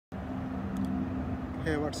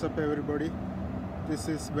Hey, what's up, everybody? This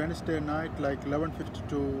is Wednesday night, like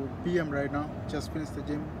 11:52 p.m. right now. Just finished the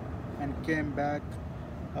gym and came back.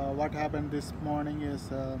 What happened this morning is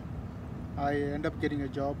I end up getting a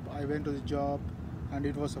job. I went to the job, and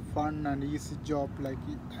it was a fun and easy job. Like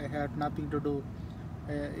I had nothing to do.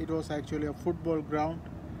 It was actually a football ground.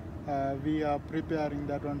 We are preparing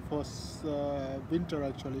that one for winter.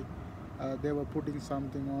 Actually, they were putting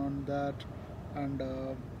something on that, and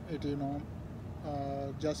it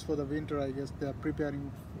just for the winter, I guess they are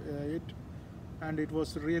preparing it, and it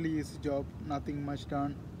was really easy job, nothing much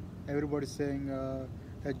done. Everybody's saying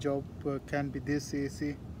a job can be this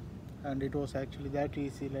easy, and it was actually that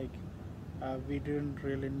easy. Like we didn't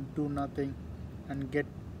really do nothing and get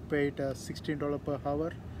paid $16 per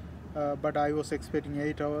hour, but I was expecting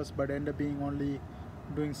 8 hours, but ended up being only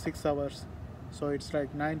doing 6 hours, so it's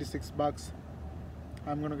like 96 bucks.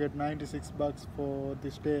 I'm gonna get 96 bucks for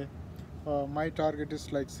this day. My target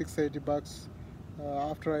is like 680 bucks.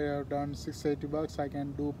 After I have done 680 bucks, I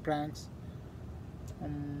can do pranks.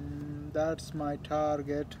 That's my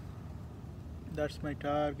target. That's my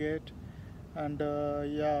target. And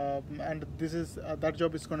yeah, and this is that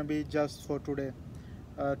job is gonna be just for today.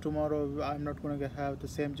 Tomorrow I'm not gonna have the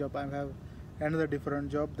same job. I have another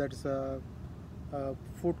different job. That is a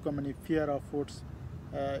food company, Fear of Foods.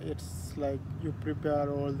 It's like you prepare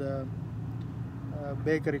all the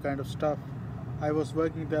bakery kind of stuff. I was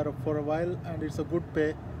working there for a while, and it's a good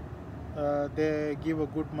pay. They give a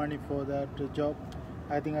good money for that job.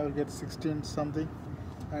 I think I will get 16 something,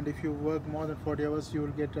 and if you work more than 40 hours, you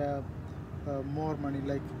will get more money,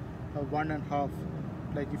 like one and a half.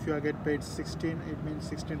 Like if you get paid 16, it means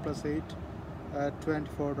 16 plus 8,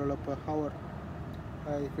 $24 per hour.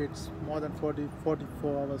 If it's more than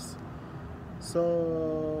 44 hours.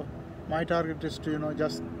 So my target is to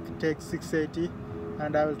just take 680,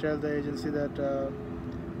 and I will tell the agency that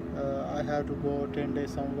I have to go 10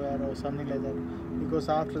 days somewhere or something like that, because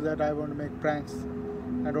after that I want to make pranks,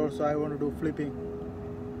 and also I want to do flipping.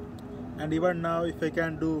 And even now, if I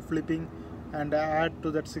can do flipping and add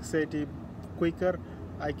to that 680 quicker,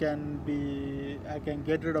 I can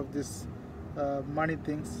get rid of this money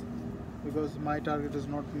things, because my target is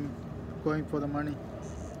not going for the money.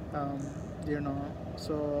 um,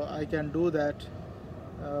 so I can do that.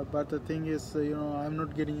 But the thing is, I'm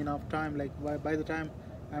not getting enough time. Like by the time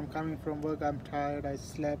I'm coming from work, I'm tired, I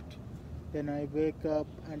slept, then I wake up,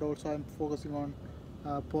 and also I'm focusing on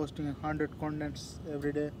posting 100 contents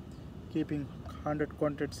every day, keeping 100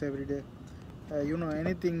 contents every day.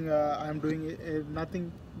 Anything I'm doing,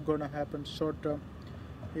 nothing gonna happen short term.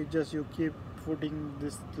 It just you keep putting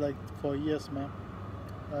this like for years, man.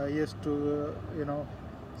 Years to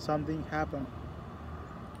something happen.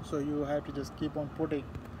 So you have to just keep on putting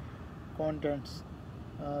contents.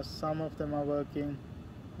 Some of them are working.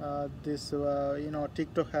 This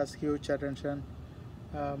TikTok has huge attention.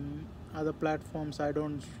 Other platforms I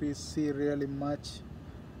don't see really much.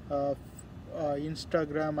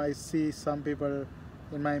 Instagram, I see some people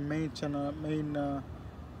in my main channel,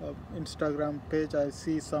 Instagram page. I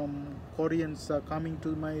see some Koreans coming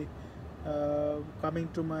to my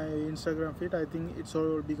Instagram feed. I think it's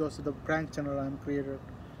all because of the prank channel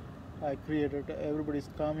I created. Everybody's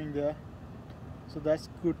coming there, so that's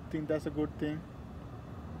good thing. That's a good thing,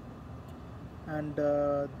 and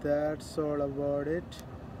that's all about it.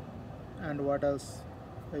 And what else?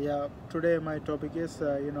 Yeah, today my topic is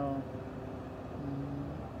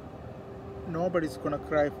nobody's gonna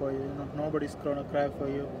cry for you. Nobody's gonna cry for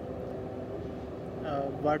you.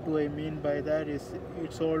 What do I mean by that is,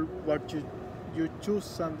 it's all what you choose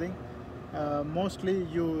something. Mostly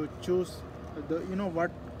you choose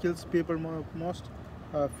what kills people most.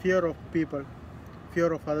 Fear of people,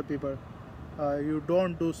 fear of other people. You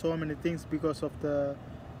don't do so many things because of the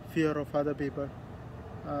fear of other people.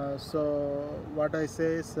 So what I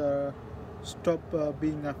say is, stop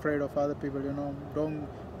being afraid of other people. Don't,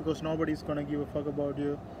 because nobody's gonna give a fuck about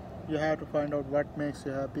you. You have to find out what makes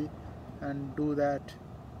you happy, and do that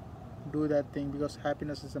thing, because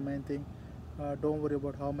happiness is the main thing. Don't worry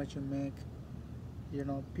about how much you make.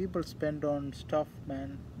 People spend on stuff,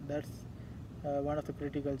 man. That's one of the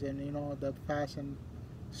critical gen. The fashion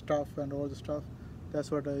stuff and all the stuff. That's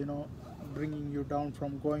what bringing you down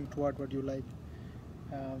from going toward what you like.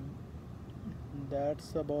 um,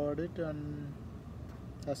 that's about it, and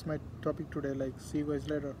that's my topic today. Like, see you guys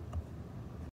later.